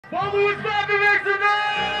Boulder, Wisconsin,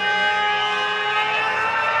 tonight!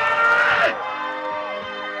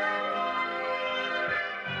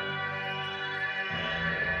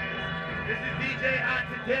 This is DJ Hot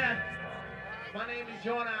to Death. My name is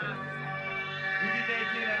Yonnas. We be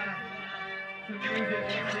making some music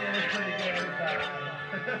and it's pretty good.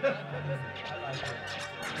 I like it.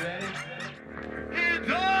 You ready?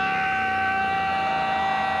 It's on!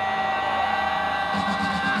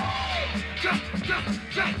 Jump, jump,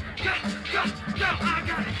 jump, jump, jump, jump, I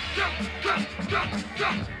got it. Jump, jump, jump,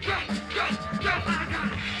 jump, jump, jump, jump, I got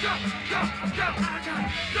it. Jump, jump, jump, I got it.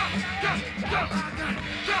 Jump, jump, jump, I got it.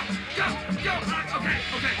 Jump, jump, jump, okay,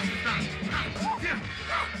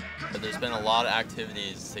 stop. There's been a lot of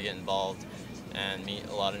activities to get involved and meet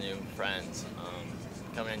a lot of new friends.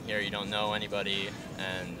 Coming in here, you don't know anybody,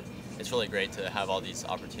 and it's really great to have all these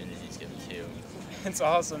opportunities given to you. It's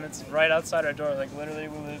awesome. It's right outside our door. Like literally,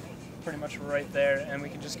 we live pretty much right there, and we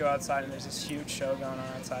can just go outside, and there's this huge show going on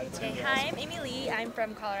outside. It's Hey, hi, I'm Amy Lee. I'm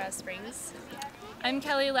from Colorado Springs. I'm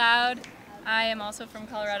Kelly Loud. I am also from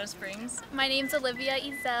Colorado Springs. My name's Olivia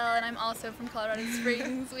Ezel, and I'm also from Colorado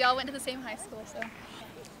Springs. We all went to the same high school, so.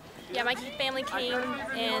 Yeah, my family came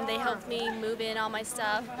and they helped me move in all my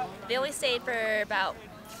stuff. They only stayed for about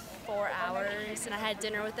 4 hours, and I had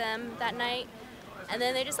dinner with them that night, and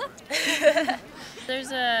then they just left.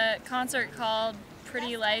 There's a concert called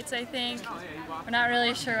Pretty Lights, I think. We're not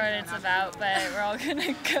really sure what it's about, but we're all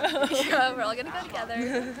gonna go. Yeah, we're all gonna go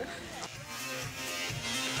together.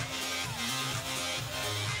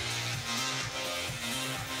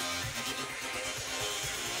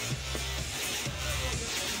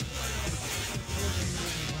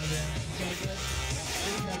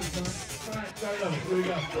 Alright, start it over. Here we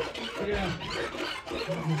go. Check it out.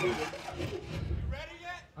 Ready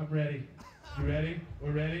yet? I'm ready. You ready?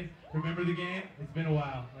 We're ready? Remember the game? It's been a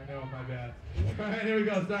while. I know, my bad. Alright, here we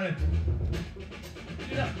go. Start it.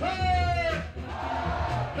 Hey!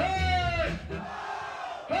 Hey!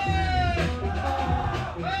 Hey!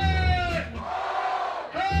 Hey!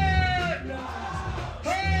 Hey!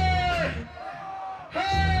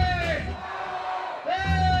 Hey! Hey!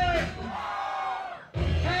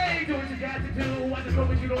 Hey! Do what you got to do. Watch as long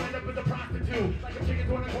as you don't end up as a prostitute. Like a chicken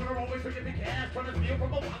to a corner, always forgetting cash. Trying to steal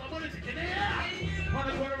from a wallet. What is it? On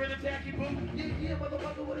the corner in a tacky boot. Yeah,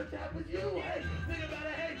 motherfucker, what if that was you? Hey, think about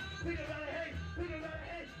it, hey, think about it.